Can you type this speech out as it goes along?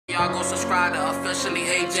y'all go subscribe to Officially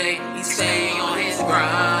AJ. He stay on his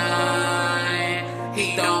grind.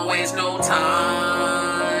 He don't waste no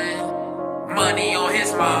time. Money on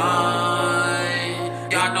his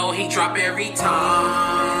mind. Y'all know he drop every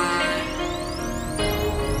time.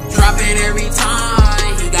 Dropping every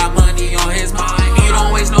time. He got money on his mind. He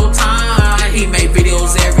don't waste no time. He make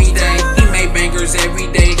videos every day. He make bangers every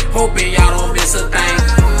day. Hoping y'all don't miss a thing.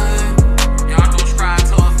 Y'all subscribe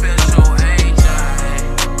to Official AJ.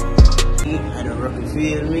 I don't rock,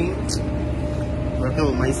 feel me? Working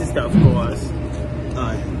with my sister, of course.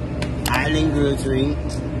 Island Girls Ring.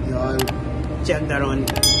 Y'all check that on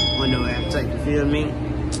the website, you feel me?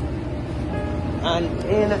 And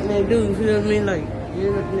ain't nothing to do, you feel me? Like,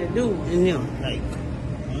 ain't nothing to do in here. Like,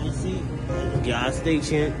 you see, the gas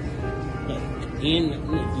station. Like, ain't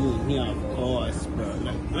nothing to do in here, of course, bro.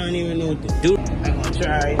 Like, I don't even know what to do. I'm gonna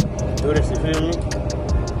try do this, you feel me?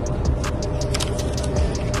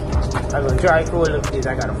 I'm gonna try fold up this.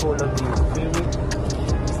 I gotta fold up these, you feel me?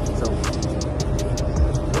 So,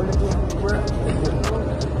 fold up this, bro.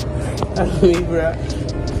 That's me, bro.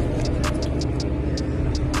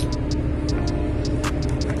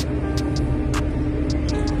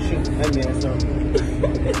 Shoot, that messed up.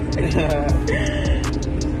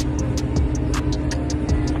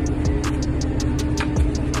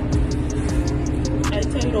 I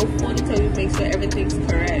tell you, don't phone until you make sure everything's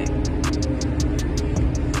correct.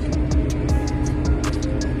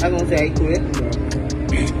 I'm gonna say I quit, bro.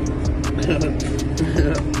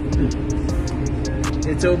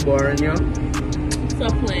 It's so boring, yo.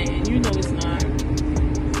 Stop playing. You know it's not.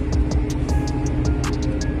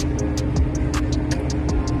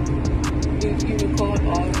 You record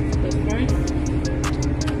all the front.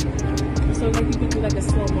 So like you could do like a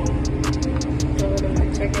slow-mo. So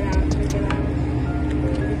like check it out, check it out.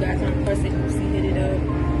 You guys aren't pressing, you see hit it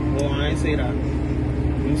up. Oh, I ain't say that.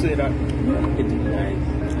 You say that. You could do like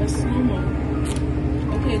a slow-mo.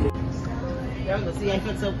 Okay. Y'all gonna see I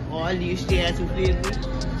fix up all these chairs with me.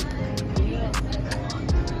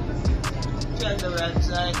 Check the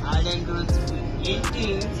website, Island Girls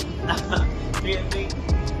 18. Check it.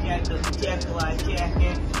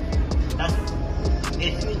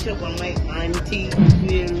 It's featured by my auntie,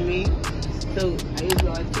 feel me? So I use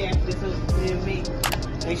all check this out, feel me?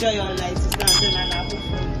 Make sure y'all like, subscribe, and I'll put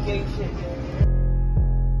notification.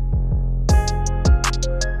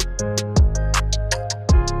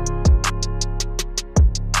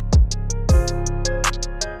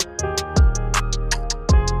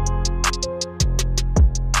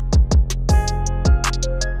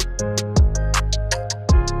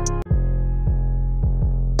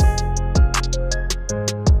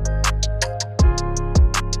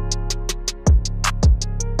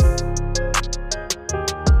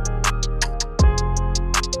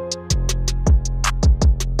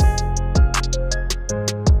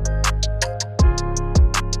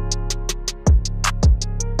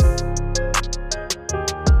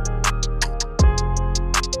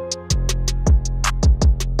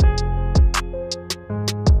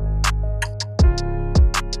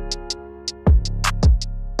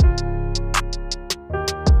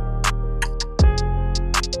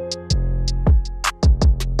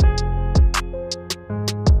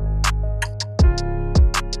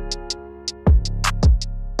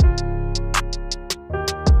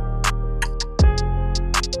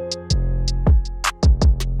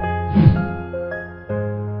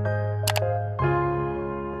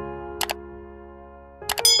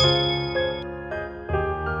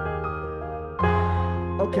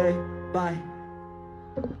 Okay, bye.